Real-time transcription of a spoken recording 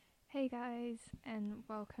Hey guys, and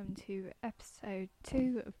welcome to episode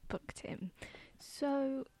 2 of Book Tim.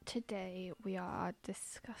 So, today we are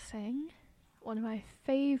discussing one of my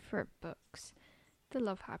favourite books, The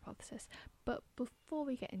Love Hypothesis. But before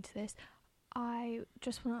we get into this, I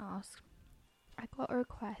just want to ask, I got a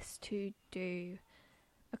request to do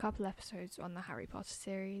a couple episodes on the Harry Potter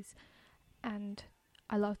series, and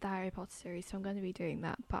I love the Harry Potter series, so I'm going to be doing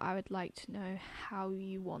that, but I would like to know how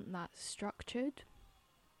you want that structured.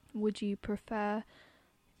 Would you prefer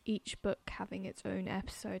each book having its own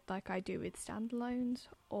episode like I do with standalones,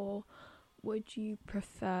 or would you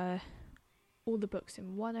prefer all the books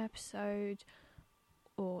in one episode,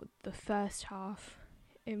 or the first half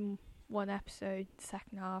in one episode,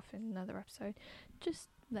 second half in another episode? Just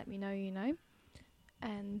let me know,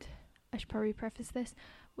 And I should probably preface this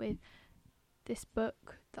with this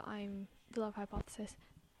book The Love Hypothesis.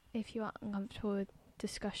 If you are uncomfortable with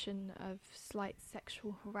discussion of slight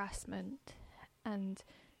sexual harassment and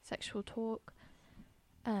sexual talk,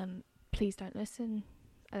 please don't listen.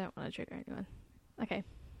 I don't want to trigger anyone. Okay,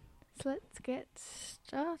 so let's get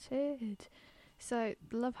started. So,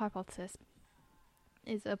 The Love Hypothesis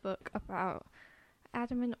is a book about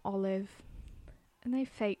Adam and Olive, and they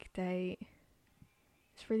fake date.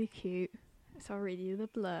 It's really cute, so I'll read you the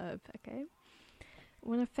blurb, okay?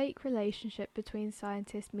 When a fake relationship between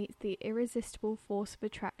scientists meets the irresistible force of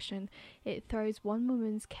attraction, it throws one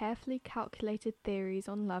woman's carefully calculated theories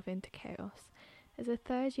on love into chaos. As a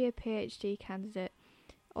third-year PhD candidate,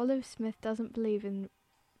 Olive Smith doesn't believe in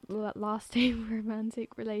lasting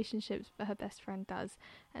romantic relationships, but her best friend does,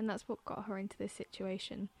 and that's what got her into this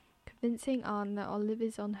situation. Convincing Anne that Olive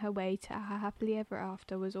is on her way to a happily ever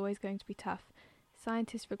after was always going to be tough.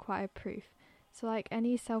 Scientists require proof. So like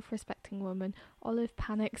any self-respecting woman, Olive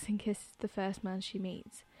panics and kisses the first man she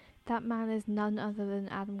meets. That man is none other than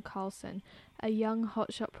Adam Carlson, a young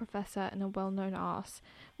hotshot professor and a well-known arse,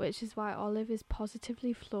 which is why Olive is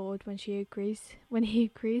positively floored when he agrees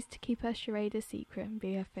to keep her charade a secret and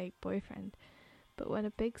be her fake boyfriend. But when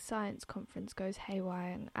a big science conference goes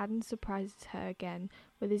haywire and Adam surprises her again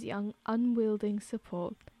with his young unwielding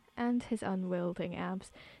support and his unwielding abs,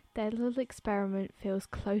 their little experiment feels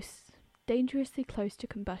dangerously close to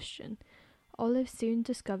combustion. Olive soon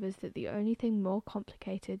discovers that the only thing more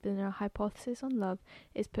complicated than a hypothesis on love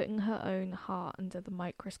is putting her own heart under the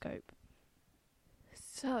microscope.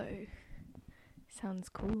 So, sounds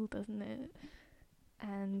cool, doesn't it?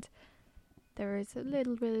 And there is a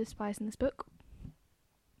little bit of spice in this book,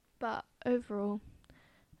 but overall,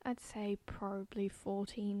 I'd say probably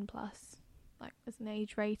 14 plus, like as an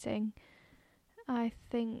age rating. I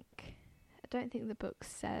don't think the book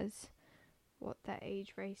says what their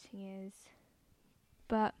age rating is,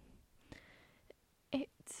 but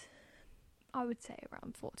I would say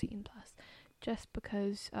around 14 plus, just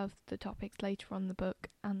because of the topics later on in the book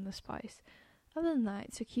and the spice. Other than that,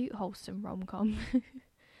 it's a cute, wholesome rom-com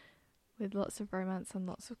with lots of romance and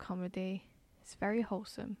lots of comedy. It's very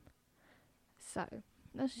wholesome. So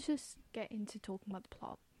let's just get into talking about the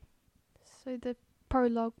plot. So the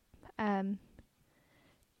prologue,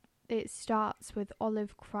 it starts with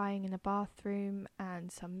Olive crying in a bathroom and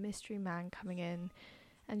some mystery man coming in,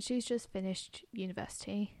 and she's just finished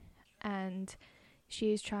university and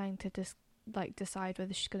she's trying to decide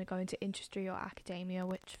whether she's going to go into industry or academia,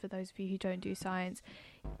 which for those of you who don't do science,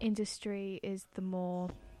 industry is the more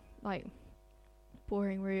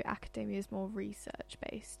boring route, academia is more research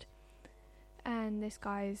based. And this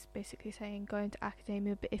guy is basically saying go into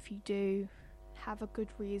academia, but if you do, have a good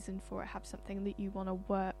reason for it, have something that you want to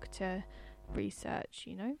work to research,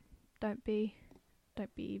 don't be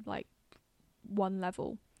like one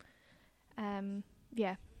level. And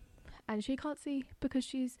she can't see because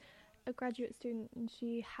she's a graduate student and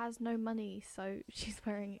she has no money, so she's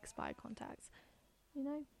wearing expired contacts,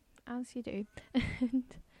 as you do. And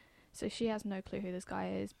so she has no clue who this guy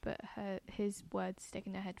is, but his words stick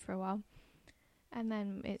in her head for a while. And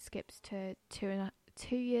then it skips to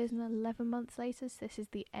 2 years and 11 months later, so this is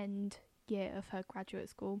the end year of her graduate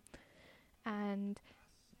school, and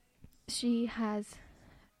she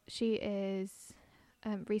is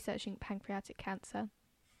researching pancreatic cancer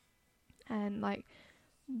and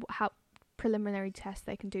how preliminary tests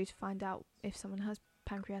they can do to find out if someone has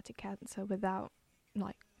pancreatic cancer without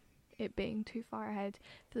it being too far ahead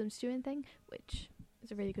for them to do anything, which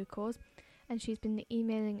is a really good cause. And she's been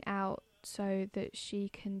emailing out so that she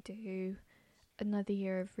can do another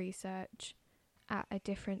year of research at a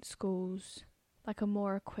different school's, a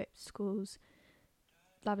more equipped school's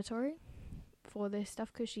laboratory for this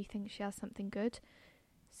stuff, because she thinks she has something good.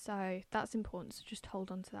 So that's important, so just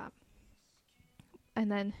hold on to that. And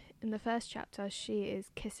then in the first chapter, she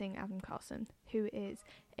is kissing Adam Carson, who is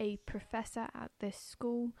a professor at this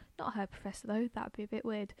school. Not her professor though, that would be a bit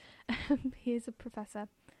weird. He is a professor,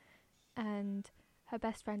 and her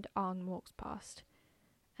best friend Anne walks past.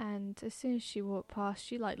 And as soon as she walked past,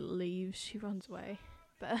 she leaves, she runs away.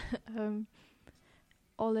 But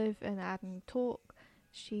Olive and Adam talk.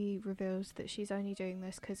 She reveals that she's only doing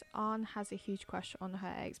this because Anne has a huge crush on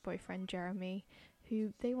her ex-boyfriend Jeremy,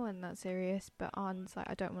 who they weren't that serious, but Anne's like,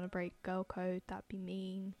 I don't want to break girl code, that'd be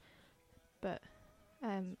mean. But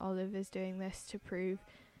Olive is doing this to prove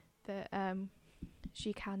that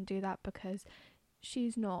she can do that because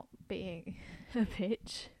she's not being a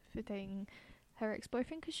bitch for dating her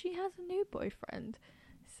ex-boyfriend, because she has a new boyfriend.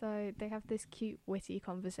 So they have this cute, witty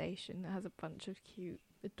conversation that has a bunch of cute,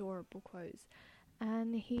 adorable quotes,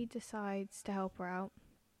 and he decides to help her out.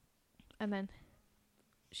 And then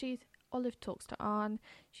Olive talks to Anne.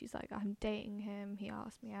 She's like, I'm dating him, he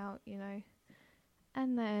asked me out,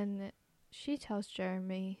 and then she tells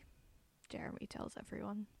Jeremy tells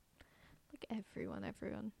everyone,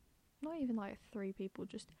 everyone, not even 3 people,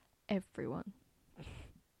 just everyone.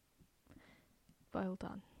 Well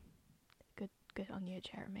done. Good on you,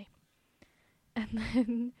 Jeremy. And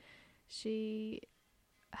then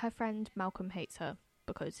her friend Malcolm hates her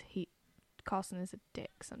because Carson is a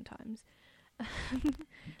dick sometimes.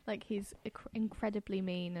 He's incredibly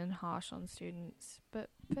mean and harsh on students, but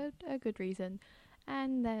for a good reason.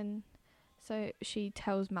 And then so she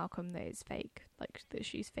tells Malcolm that it's fake, that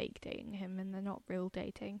she's fake dating him and they're not real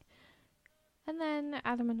dating. And then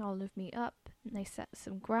Adam and Olive meet up and they set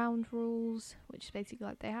some ground rules, which is basically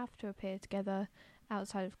they have to appear together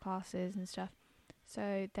outside of classes and stuff.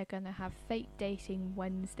 So they're going to have fake dating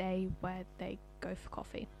Wednesday where they go for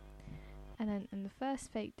coffee. And then in the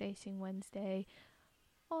first fake dating Wednesday,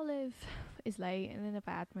 Olive is late and in a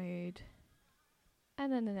bad mood.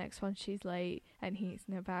 And then the next one she's late and he's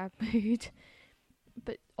in a bad mood.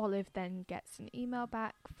 But Olive then gets an email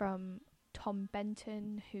back from Tom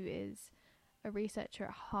Benton, who is a researcher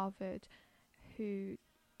at Harvard, who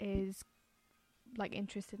is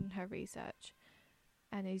interested in her research,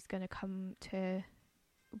 and he's going to come to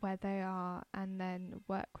where they are and then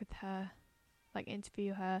work with her,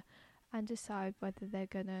 interview her and decide whether they're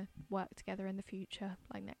going to work together in the future,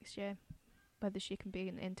 next year, whether she can be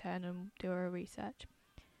an intern and do her research.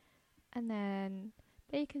 And then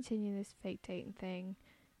they continue this fake dating thing.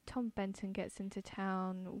 Tom Benton gets into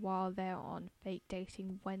town while they're on fake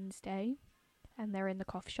dating Wednesday, and they're in the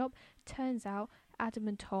coffee shop. Turns out Adam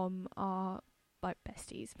and Tom are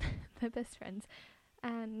besties. They're best friends.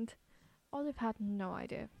 And Olive had no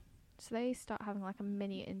idea. So they start having a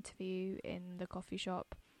mini interview in the coffee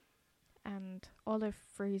shop, and Olive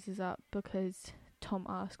freezes up because Tom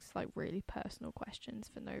asks really personal questions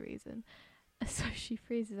for no reason. So she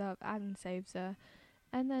freezes up. Adam saves her,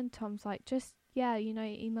 and then Tom's just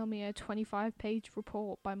email me a 25-page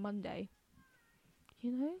report by Monday,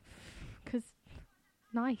 because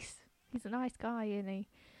nice, he's a nice guy, isn't he?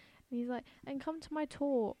 And he's and come to my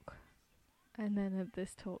talk. And then at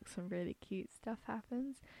this talk some really cute stuff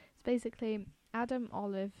happens. It's basically Adam,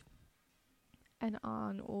 Olive and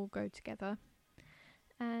Anne all go together,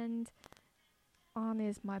 and Anne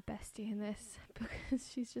is my bestie in this because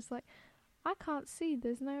she's just I can't see,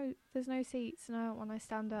 there's no seats and I don't want to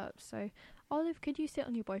stand up, so Olive, could you sit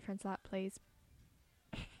on your boyfriend's lap please?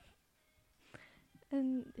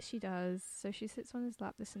 And she does, so she sits on his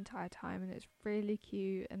lap this entire time, and it's really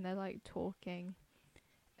cute, and they're talking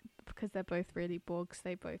because they're both really bored because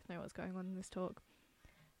they both know what's going on in this talk.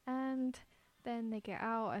 And then they get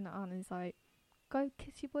out and Anne is go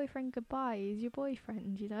kiss your boyfriend goodbye, he's your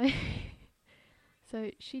boyfriend,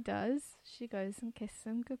 So she does. She goes and kisses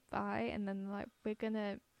him goodbye, and then we're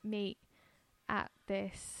gonna meet at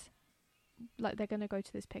this, they're gonna go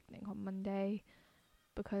to this picnic on Monday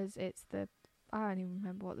because it's I don't even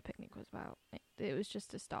remember what the picnic was about. It was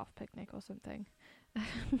just a staff picnic or something.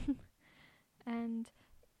 And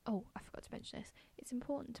I forgot to mention this. It's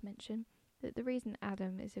important to mention that the reason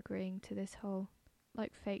Adam is agreeing to this whole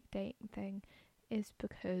fake dating thing is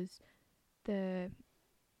because the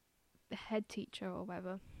head teacher or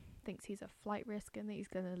whatever thinks he's a flight risk and that he's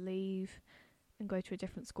going to leave and go to a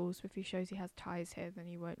different school, so if he shows he has ties here then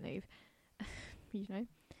he won't leave.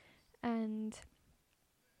 And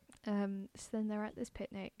so then they're at this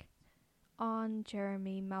picnic. Anne,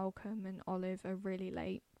 Jeremy, Malcolm and Olive are really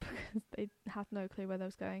late because they had no clue where they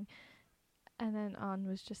was going. And then Anne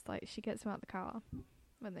was just she gets them out the car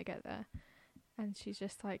when they get there, and she's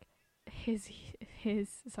just here's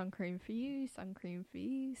sun cream for you, sun cream for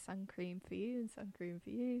you, sun cream for you, and sun cream for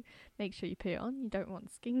you. Make sure you put it on. You don't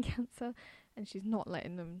want skin cancer. And she's not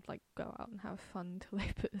letting them like go out and have fun till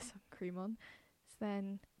they put the sun cream on. So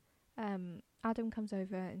then Adam comes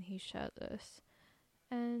over and he's shirtless,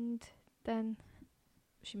 and then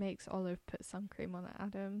she makes Olive put sun cream on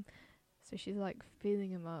Adam. So she's like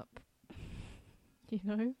feeling him up,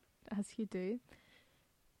 as you do.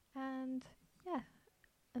 And yeah.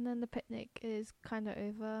 And then the picnic is kind of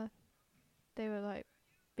over. They were like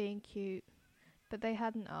being cute, but they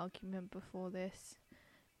had an argument before this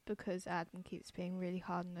because Adam keeps being really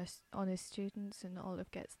hard on his students, and Olive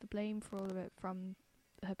gets the blame for all of it from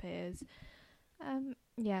her peers.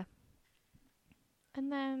 Yeah.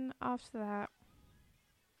 And then after that,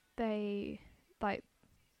 they're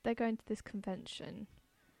going to this convention,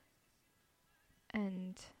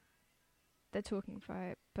 and they're talking about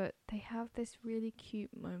it, but they have this really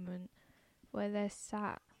cute moment where they're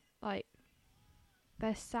sat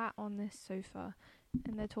on this sofa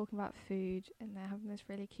and they're talking about food, and they're having this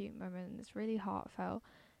really cute moment, and it's really heartfelt,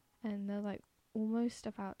 and they're like almost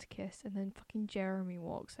about to kiss, and then fucking Jeremy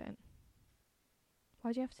walks in.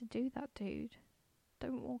 Why'd you have to do that, dude?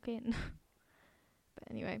 Don't walk in. But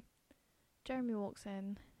anyway, Jeremy walks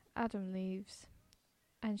in, Adam leaves,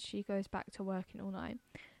 and she goes back to working all night.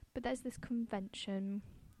 But there's this convention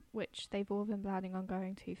which they've all been planning on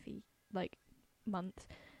going to for like months,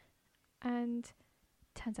 and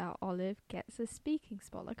turns out Olive gets a speaking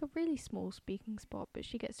spot, like a really small speaking spot, but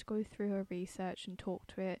she gets to go through her research and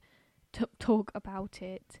talk about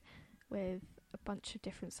it with a bunch of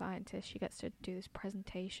different scientists. She gets to do this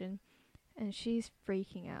presentation, and she's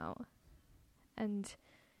freaking out, and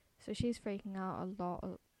so she's freaking out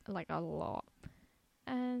a lot,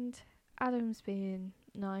 and Adam's being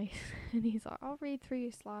nice, and he's like, I'll read through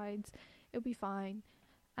your slides, it'll be fine.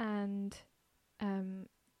 And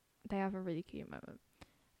they have a really cute moment.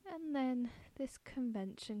 And then this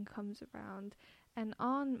convention comes around, and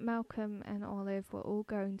Aunt, Malcolm and Olive were all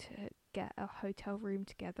going to get a hotel room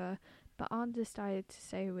together, but Aunt decided to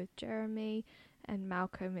stay with Jeremy, and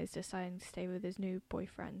Malcolm is deciding to stay with his new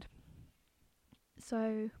boyfriend.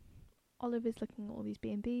 So Olive is looking at all these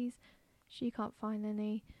B&Bs, she can't find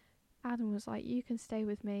any. Adam was like, you can stay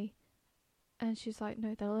with me, and she's like,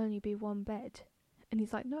 no, there'll only be one bed. And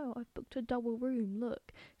he's like, no, I've booked a double room,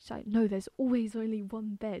 look. She's like, no, there's always only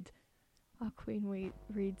one bed. Our queen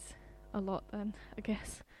reads a lot then, I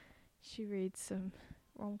guess. She reads some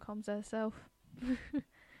rom-coms herself.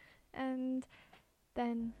 And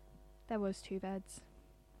then there was 2 beds,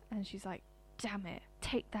 and she's like, damn it,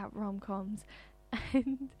 take that rom-coms.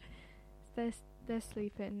 And they're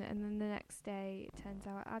sleeping, and then the next day it turns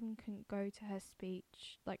out Adam couldn't go to her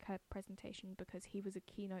speech, like her presentation, because he was a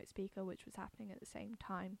keynote speaker, which was happening at the same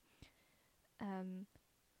time.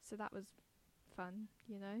 So that was fun,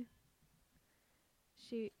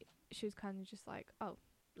 She was kind of just like, oh,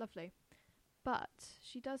 lovely. But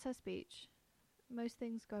she does her speech. Most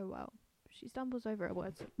things go well. She stumbles over her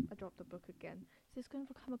words. I dropped the book again. So it's going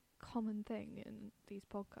to become a common thing in these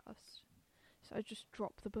podcasts. So I just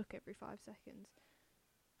drop the book every 5 seconds.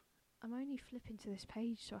 I'm only flipping to this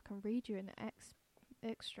page so I can read you an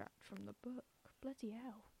extract from the book. Bloody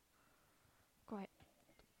hell. The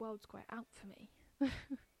world's quite out for me.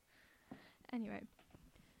 Anyway,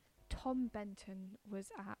 Tom Benton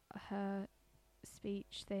was at her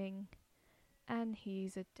speech thing, and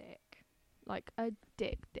he's a dick. Like a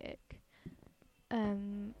dick.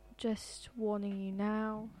 Just warning you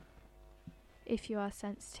now, if you are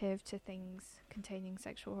sensitive to things containing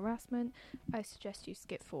sexual harassment, I suggest you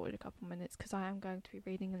skip forward a couple minutes, because I am going to be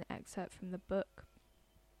reading an excerpt from the book.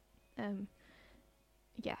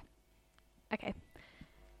 Yeah. Okay.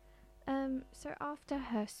 So after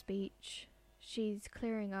her speech, she's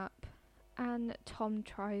clearing up, and Tom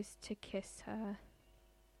tries to kiss her.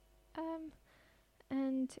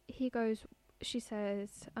 And she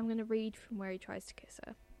says, I'm going to read from where he tries to kiss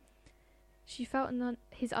her. She felt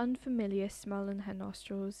his unfamiliar smell in her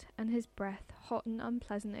nostrils, and his breath, hot and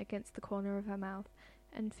unpleasant against the corner of her mouth,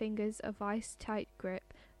 and fingers a vice-tight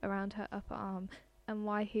grip around her upper arm. And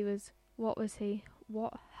what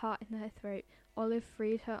hurt in her throat? Olive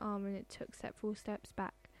freed her arm, and it took several steps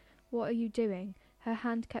back. What are you doing? Her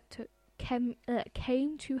hand came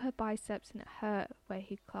to her biceps, and it hurt where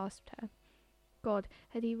he clasped her. God,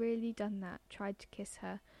 had he really done that? Tried to kiss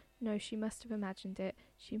her? No, she must have imagined it.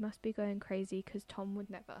 She must be going crazy, 'cause Tom would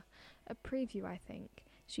never. A preview, I think.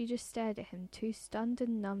 She just stared at him, too stunned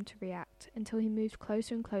and numb to react, until he moved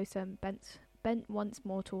closer and closer and bent once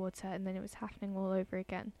more towards her, and then it was happening all over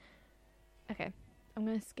again. Okay, I'm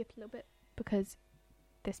going to skip a little bit, because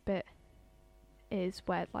this bit is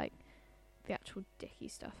where like the actual dicky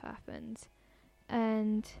stuff happens.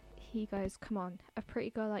 And he goes, "Come on, a pretty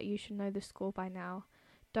girl like you should know the score by now.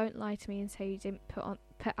 Don't lie to me and say you didn't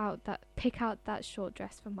pick out that short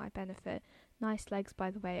dress for my benefit. Nice legs,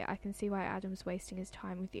 by the way. I can see why Adam's wasting his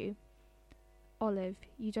time with you. Olive,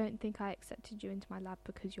 you don't think I accepted you into my lab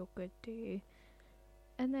because you're good, do you?"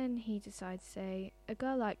 And then he decides to say, "A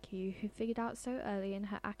girl like you, who figured out so early in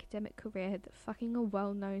her academic career that fucking a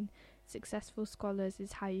well-known, successful scholars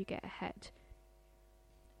is how you get ahead."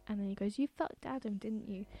 And then he goes, "You fucked Adam, didn't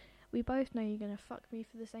you? We both know you're gonna fuck me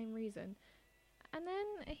for the same reason." And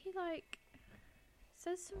then he, like,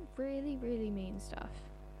 says some really, really mean stuff.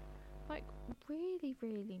 Like, really,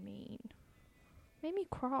 really mean. Made me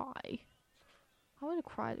cry. I would have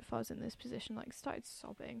cried if I was in this position, like, started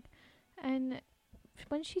sobbing. And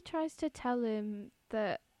when she tries to tell him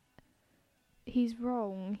that he's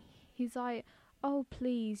wrong, he's like, "Oh,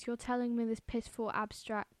 please, you're telling me this pitiful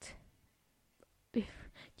abstract...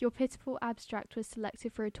 Your pitiful abstract was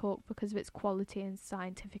selected for a talk because of its quality and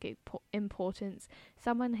scientific importance.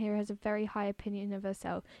 Someone here has a very high opinion of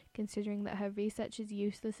herself, considering that her research is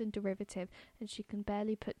useless and derivative, and she can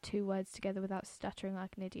barely put two words together without stuttering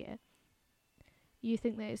like an idiot. You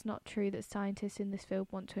think that it's not true that scientists in this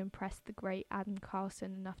field want to impress the great Adam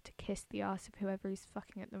Carlson enough to kiss the arse of whoever he's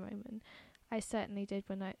fucking at the moment? I certainly did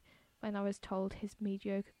when I was told his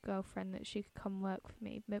mediocre girlfriend that she could come work for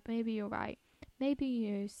me, but maybe you're right. Maybe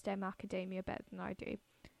you know STEM academia better than I do."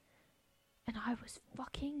 And I was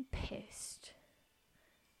fucking pissed.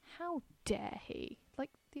 How dare he?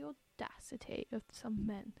 Like, the audacity of some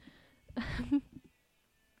men.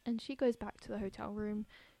 And she goes back to the hotel room.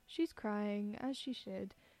 She's crying, as she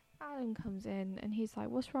should. Adam comes in, and he's like,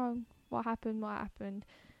 "What's wrong? What happened? What happened?"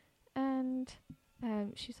 And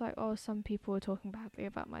she's like, "Oh, some people were talking badly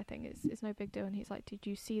about my thing. It's no big deal." And he's like, "Did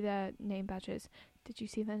you see their name badges? Did you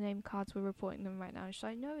see their name cards? We're reporting them right now." And she's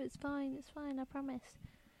like, "No, it's fine, I promise."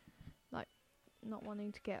 Like, not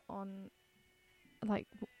wanting to get on, like,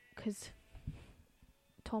 because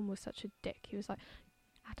Tom was such a dick. He was like,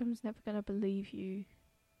 "Adam's never going to believe you.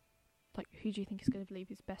 Like, who do you think is going to believe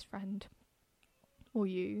his best friend? Or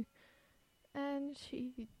you?" And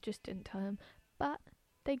she just didn't tell him. But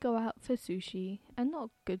they go out for sushi, and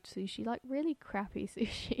not good sushi, like really crappy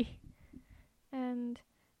sushi. And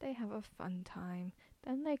they have a fun time.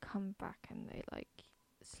 Then they come back and they, like,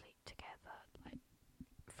 sleep together, like,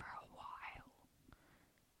 for a while.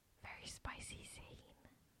 Very spicy scene.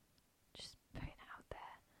 Just putting it out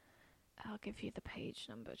there. I'll give you the page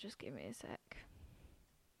number, just give me a sec.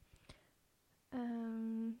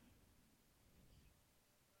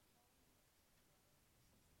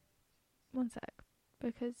 One sec,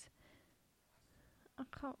 because I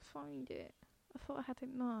can't find it. I thought I had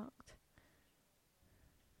it marked.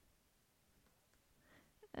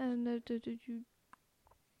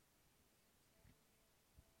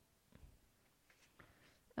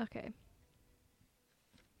 Okay.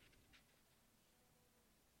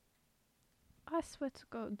 I swear to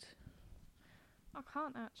God, I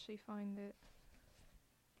can't actually find it.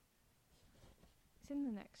 It's in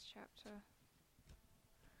the next chapter.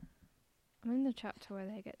 I'm in the chapter where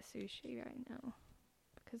they get sushi right now,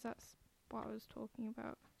 because that's what I was talking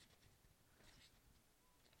about.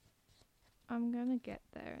 I'm gonna get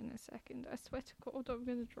there in a second. I swear to God, I'm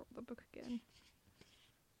gonna drop the book again.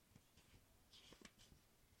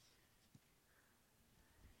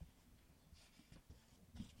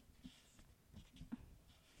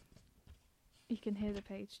 You can hear the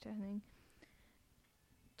page turning.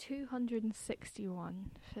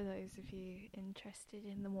 261, for those of you interested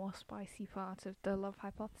in the more spicy part of the love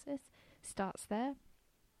hypothesis, starts there.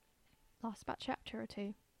 Lasts about chapter or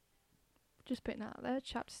two. Just putting it out there,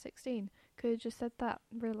 chapter 16. Could have just said that,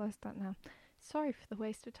 realised that now. Sorry for the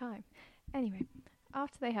waste of time. Anyway,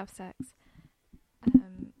 after they have sex,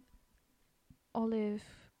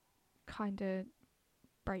 Olive kind of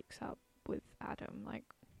breaks up with Adam, like,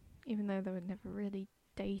 even though they were never really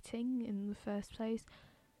dating in the first place.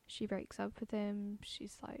 She breaks up with him.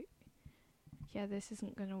 She's like, "Yeah, this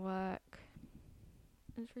isn't gonna work."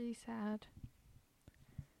 It's really sad.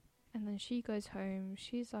 And then she goes home.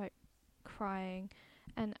 She's like crying.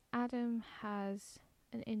 And Adam has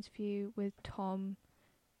an interview with Tom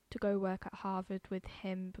to go work at Harvard with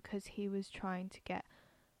him because he was trying to get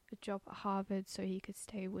a job at Harvard so he could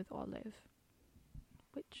stay with Olive.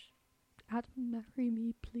 Which, Adam, marry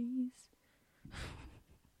me, please.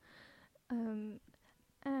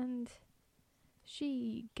 And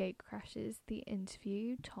she gate crashes the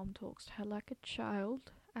interview. Tom talks to her like a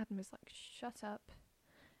child. Adam is like, "Shut up."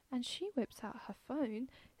 And she whips out her phone,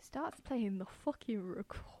 starts playing the fucking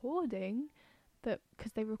recording that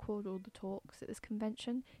because they record all the talks at this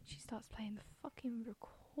convention, she starts playing the fucking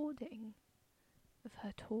recording of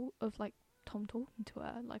her talk, of like Tom talking to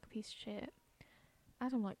her like a piece of shit.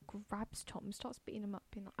 Adam like grabs Tom, starts beating him up,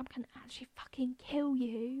 being like, I'm gonna actually fucking kill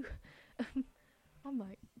you. I'm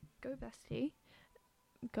like, go bestie,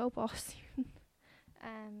 go boss.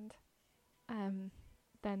 And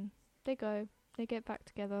then they get back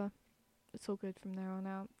together. It's all good from there on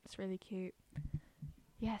out. It's really cute.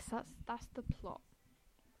 Yes, that's the plot.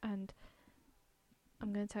 And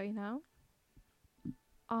I'm gonna tell you now,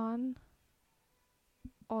 Anne,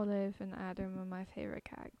 Olive and Adam are my favourite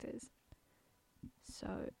characters.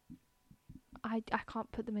 So I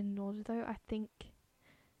can't put them in an order though. I think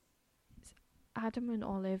Adam and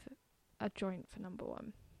Olive are joint for number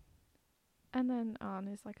 1. And then Anne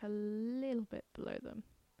is like a little bit below them.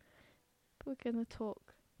 But we're going to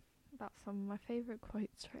talk about some of my favourite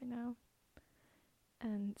quotes right now.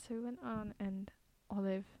 And so when Anne and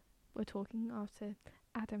Olive were talking after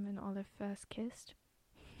Adam and Olive first kissed,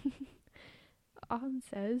 Anne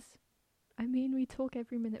says, I mean, we talk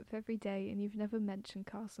every minute of every day and you've never mentioned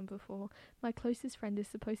Carson before. My closest friend is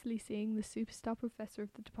supposedly seeing the superstar professor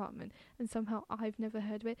of the department and somehow I've never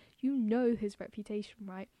heard of it. You know his reputation,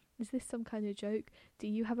 right? Is this some kind of joke? Do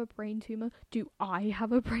you have a brain tumour? Do I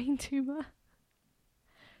have a brain tumour?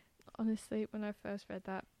 Honestly, when I first read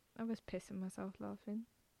that, I was pissing myself laughing.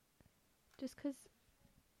 Just 'cause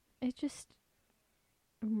it just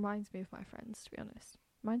reminds me of my friends, to be honest.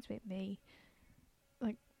 Reminds me of me.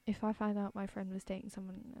 Like, if I found out my friend was dating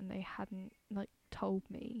someone and they hadn't, like, told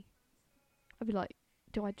me, I'd be like,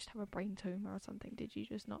 do I just have a brain tumour or something? Did you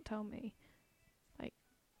just not tell me? Like,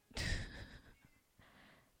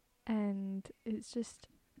 and it was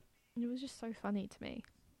just so funny to me.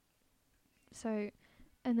 So,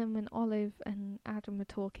 and then when Olive and Adam were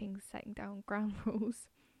talking, setting down ground rules,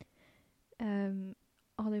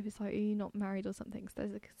 Olive is like, are you not married or something? So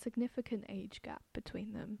there's a significant age gap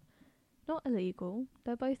between them. Not illegal,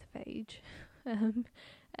 they're both of age.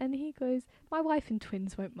 And he goes, my wife and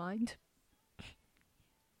twins won't mind.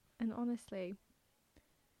 And honestly,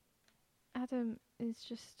 Adam is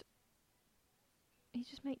just, he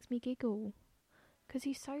just makes me giggle. Because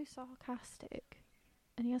he's so sarcastic.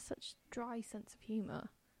 And he has such dry sense of humour.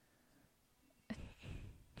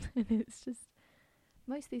 And it's just,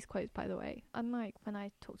 most of these quotes, by the way, unlike when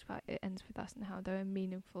I talked about It Ends With Us and how they were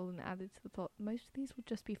meaningful and added to the plot, most of these would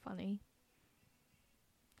just be funny.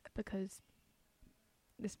 Because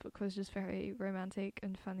this book was just very romantic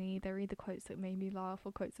and funny. They're either quotes that made me laugh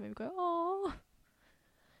or quotes that made me go, oh.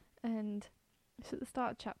 And so at the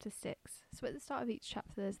start of chapter 6, so at the start of each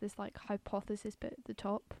chapter there's this like hypothesis bit at the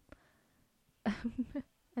top.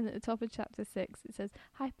 And at the top of chapter 6 it says,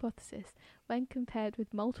 hypothesis, when compared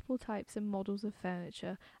with multiple types and models of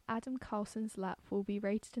furniture, Adam Carlson's lap will be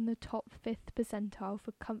rated in the top 5th percentile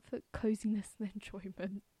for comfort, coziness and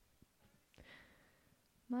enjoyment.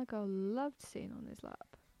 My girl loved sitting on his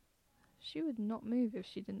lap. She would not move if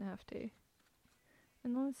she didn't have to.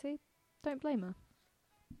 And honestly, don't blame her.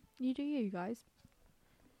 You do you, guys.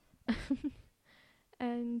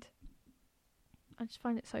 And I just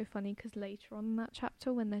find it so funny because later on in that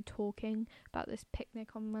chapter, when they're talking about this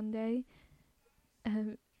picnic on Monday,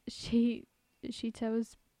 she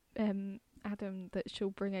tells Adam that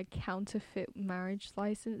she'll bring a counterfeit marriage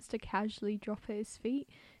license to casually drop at his feet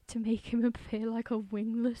to make him appear like a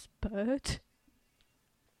wingless bird.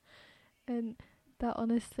 And that,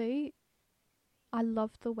 honestly, I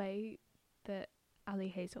love the way that Ali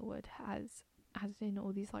Hazelwood has in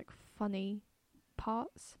all these like funny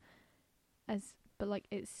parts, but like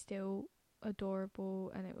it's still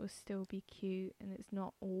adorable and it will still be cute and it's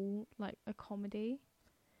not all like a comedy,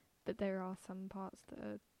 but there are some parts that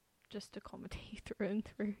are just a comedy through and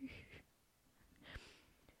through.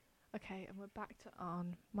 Okay, and we're back to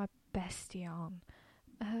Arn, my bestie Arn.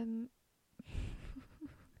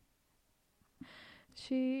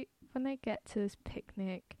 When they get to this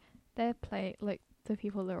picnic, they're playing, like, the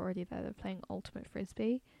people that are already there, they're playing ultimate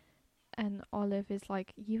frisbee, and Olive is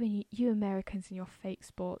like, you Americans and your fake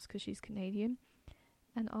sports, because she's Canadian,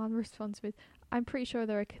 and Arn responds with, I'm pretty sure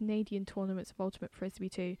there are Canadian tournaments of ultimate frisbee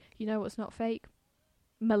too. You know what's not fake?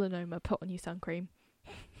 Melanoma. Put on your sun cream.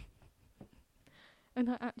 And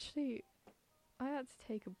I had to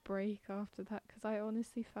take a break after that because I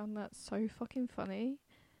honestly found that so fucking funny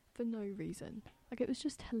for no reason. Like, it was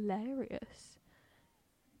just hilarious.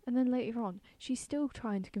 And then later on, she's still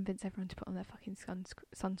trying to convince everyone to put on their fucking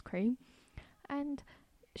sunscreen. And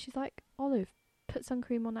she's like, Olive, put sun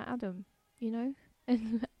cream on Adam, you know?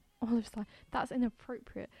 And Olive's like, that's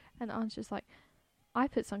inappropriate. And Aunt's just like, I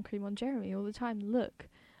put sun cream on Jeremy all the time, look.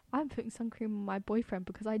 I'm putting sun cream on my boyfriend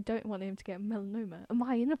because I don't want him to get melanoma. Am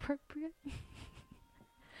I inappropriate?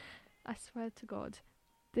 I swear to God,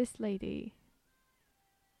 this lady,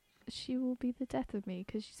 she will be the death of me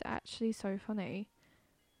because she's actually so funny.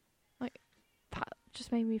 Like, that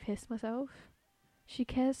just made me piss myself. She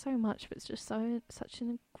cares so much, but it's just such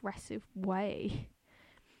an aggressive way.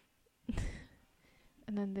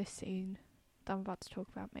 And then this scene that I'm about to talk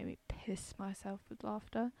about made me piss myself with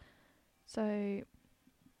laughter. So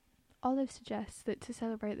Olive suggests that to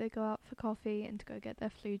celebrate they go out for coffee and to go get their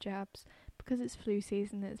flu jabs. Because it's flu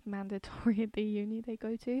season, it's mandatory at the uni they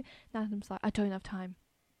go to. And Adam's like, I don't have time.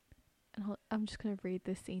 And I'm just going to read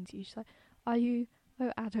this scene to you. She's like, oh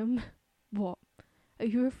Adam, what? Are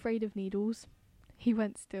you afraid of needles? He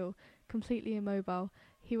went still, completely immobile.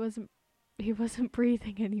 He wasn't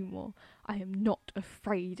breathing anymore. I am not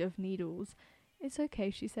afraid of needles. It's okay,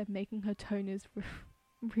 she said, making her tone as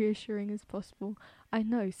reassuring as possible. I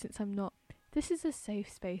know, since I'm not. This is a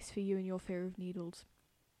safe space for you and your fear of needles.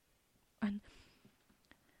 And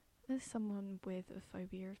there's someone with a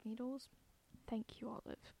phobia of needles. Thank you,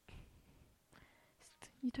 Olive.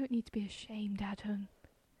 You don't need to be ashamed, Adam.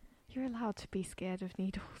 You're allowed to be scared of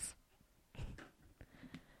needles.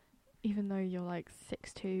 Even though you're like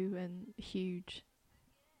 6'2" and huge.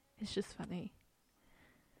 It's just funny.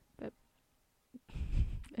 But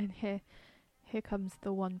and here comes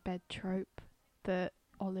the one bed trope that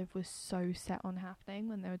Olive was so set on happening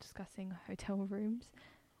when they were discussing hotel rooms.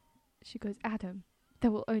 She goes, Adam, there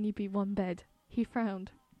will only be one bed. He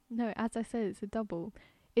frowned. No, as I said, it's a double.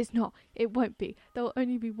 It's not. It won't be. There will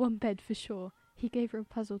only be one bed for sure. He gave her a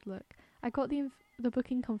puzzled look. I got the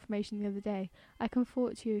booking confirmation the other day. I can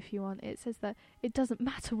forward it to you if you want. It says that it doesn't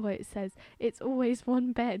matter what it says. It's always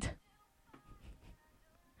one bed.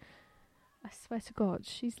 I swear to God,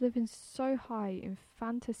 she's living so high in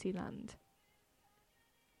fantasy land.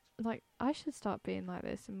 Like, I should start being like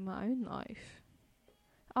this in my own life.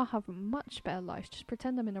 I'll have a much better life. Just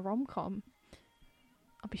pretend I'm in a rom-com.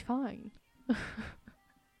 I'll be fine.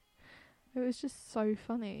 It was just so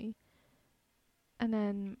funny. And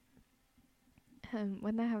then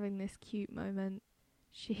when they're having this cute moment,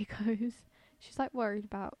 she's like worried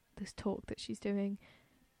about this talk that she's doing.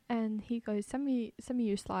 And he goes, send me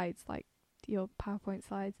your slides, like your PowerPoint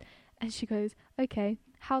slides. And she goes, okay,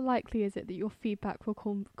 how likely is it that your feedback will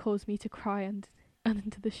cause me to cry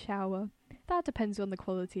under the shower? That depends on the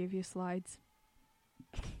quality of your slides.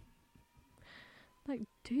 Like,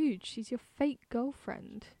 dude, she's your fake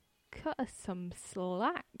girlfriend. Cut her some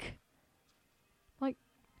slack. Like,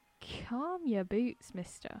 calm your boots,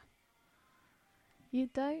 mister. You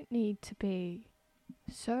don't need to be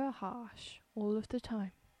so harsh all of the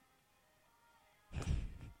time.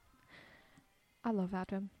 I love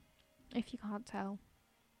Adam. If you can't tell,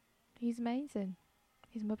 he's amazing.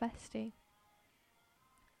 He's my bestie.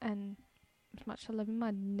 And as much as I love him,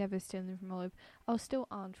 I'd never steal him from Olive. I'll steal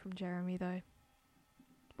Aunt from Jeremy, though.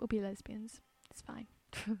 We'll be lesbians. It's fine.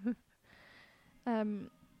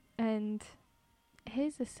 And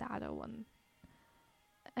here's a sadder one.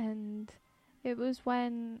 And it was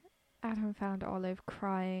when Adam found Olive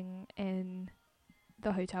crying in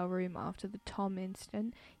the hotel room after the Tom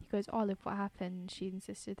incident. He goes, Olive, what happened? She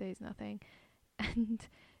insisted there's nothing. And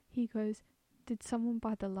he goes, did someone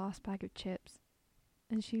buy the last bag of chips?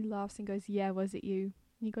 And she laughs and goes, yeah, was it you?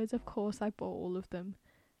 And he goes, of course, I bought all of them.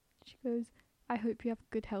 She goes, I hope you have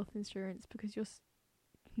good health insurance because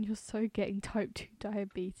you're so getting type 2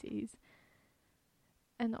 diabetes.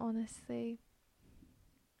 And honestly,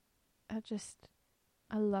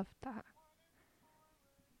 I loved that.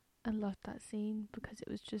 I loved that scene because it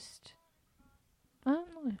was just, I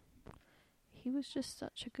don't know, he was just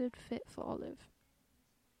such a good fit for Olive.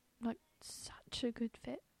 Like, such a good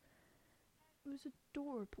fit. It was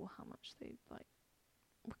adorable how much they, like,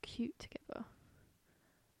 were cute together.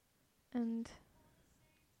 And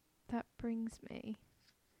that brings me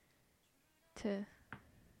to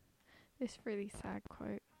this really sad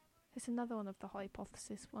quote. It's another one of the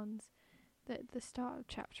hypothesis ones. At the start of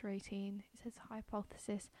chapter 18, it says,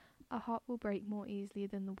 hypothesis, a heart will break more easily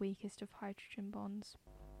than the weakest of hydrogen bonds.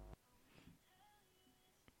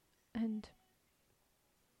 And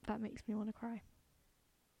that makes me want to cry.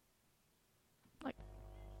 Like,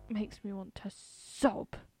 makes me want to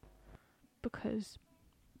sob. Because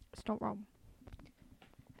it's not wrong.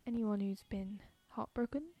 Anyone who's been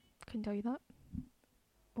heartbroken can tell you that.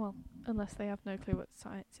 Well, unless they have no clue what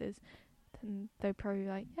science is, then they're probably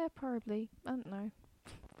like, yeah, probably, I don't know.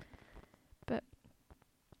 But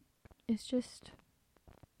it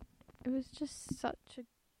was just such a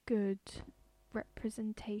good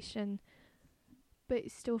representation, but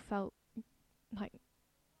it still felt like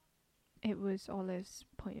it was Olive's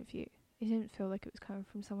point of view. It didn't feel like it was coming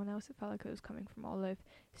from someone else. It felt like it was coming from Olive.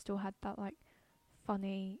 It still had that like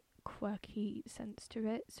funny, quirky sense to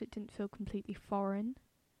it, so it didn't feel completely foreign.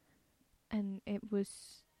 And it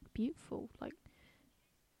was beautiful, like,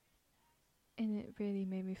 and it really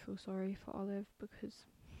made me feel sorry for Olive because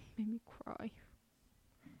it made me cry.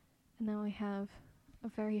 And now I have a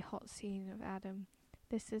very hot scene of Adam.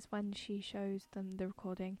 This is when she shows them the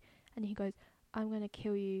recording, and he goes, "I'm going to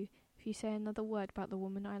kill you if you say another word about the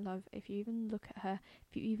woman I love, if you even look at her,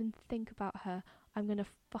 if you even think about her, I'm going to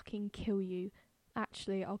fucking kill you.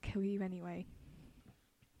 Actually, I'll kill you anyway."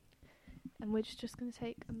 And we're just going to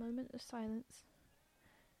take a moment of silence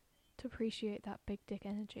to appreciate that big dick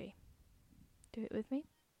energy. Do it with me.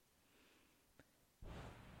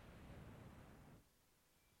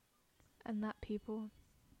 And that, people,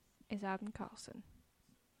 is Adam Carlson.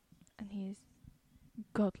 And he is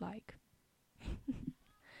godlike.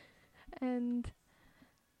 And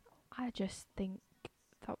I just think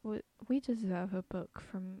that we deserve a book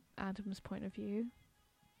from Adam's point of view.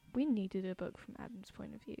 We needed a book from Adam's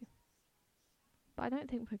point of view. But I don't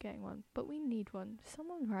think we're getting one. But we need one.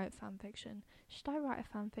 Someone write fanfiction. Should I write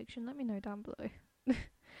a fanfiction? Let me know down below.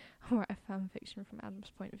 I'll write a fanfiction from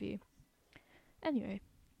Adam's point of view. Anyway,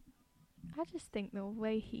 I just think the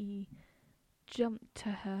way he jumped to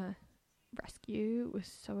her rescue was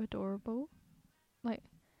so adorable. Like,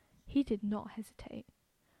 he did not hesitate.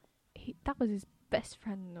 That was his best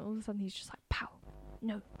friend, and all of a sudden he's just like, "Pow!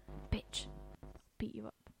 No, bitch! Beat you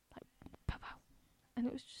up!" Like, pow pow. And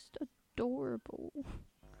it was just adorable.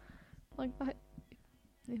 Like,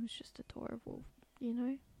 it was just adorable, you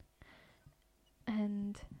know?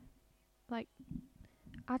 And, like,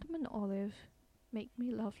 Adam and Olive make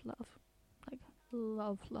me love. Like,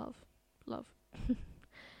 love.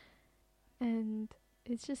 And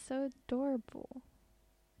it's just so adorable.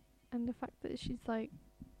 And the fact that she's like,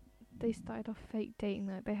 they started off fake dating,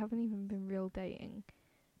 like they haven't even been real dating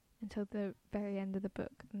until the very end of the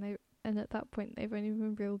book, and at that point they've only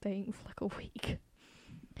been real dating for like a week.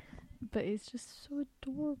 But it's just so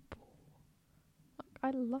adorable. Like, I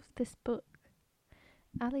love this book.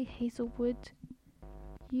 Ali Hazelwood,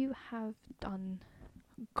 you have done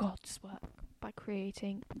God's work by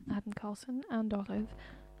creating Adam Carlson and Olive.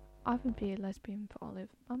 I would be a lesbian for Olive.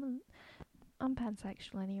 I'm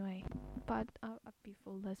pansexual anyway, but I'd be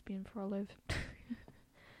full lesbian for Olive.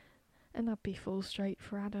 And I'd be full straight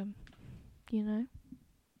for Adam, you know?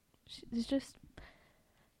 It's just,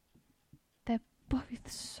 they're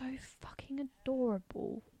both so fucking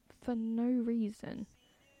adorable for no reason.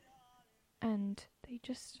 And they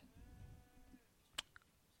just,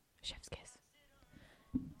 chef's kiss.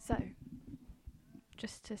 So,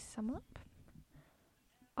 just to sum up,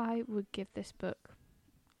 I would give this book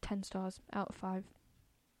 10 stars out of 5,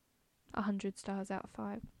 100 stars out of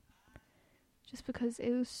 5, just because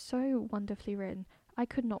it was so wonderfully written. I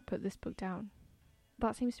could not put this book down.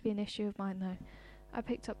 That seems to be an issue of mine though. I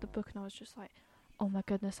picked up the book and I was just like, oh my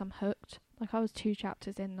goodness, I'm hooked. Like, I was 2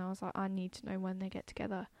 chapters in and I was like, I need to know when they get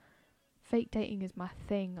together. Fake dating is my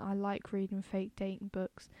thing. I like reading fake dating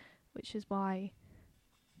books, which is why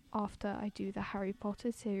after I do the Harry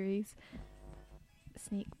Potter series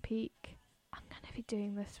sneak peek, I'm going to be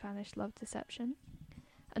doing the Spanish Love Deception,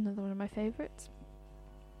 another one of my favourites.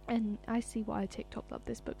 And I see why TikTok loved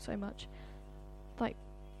this book so much. Like,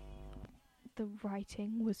 the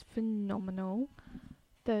writing was phenomenal.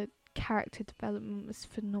 The character development was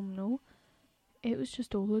phenomenal. It was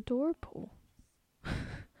just all adorable.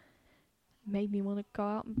 Made me want to go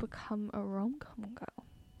out and become a rom-com girl.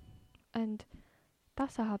 And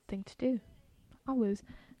that's a hard thing to do. I was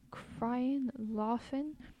crying,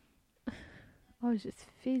 laughing. I was just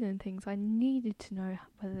feeling things. I needed to know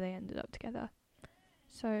whether they ended up together.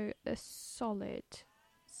 So a solid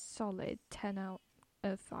 10 out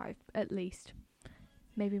of 5 at least.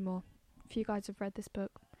 Maybe more. If you guys have read this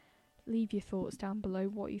book, leave your thoughts down below,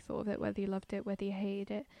 what you thought of it, whether you loved it, whether you hated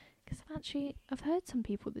it. Because I've heard some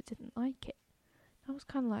people that didn't like it. I was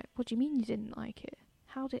kind of like, what do you mean you didn't like it?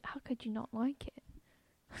 How could you not like it?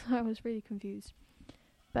 I was really confused.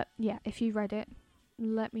 But yeah, if you read it,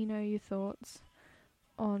 let me know your thoughts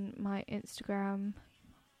on my Instagram,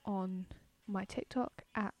 on my TikTok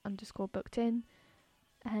 @_bookedin.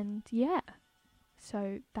 And yeah,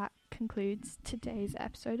 so that concludes today's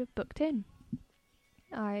episode of Booked In.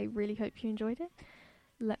 I really hope you enjoyed it.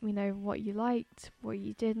 Let me know what you liked, what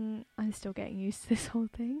you didn't. I'm still getting used to this whole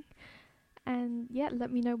thing. And yeah,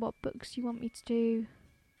 let me know what books you want me to do.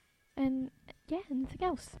 And yeah, anything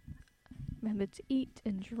else. Remember to eat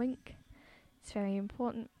and drink. It's very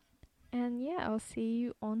important. And yeah, I'll see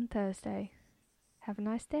you on Thursday. Have a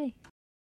nice day.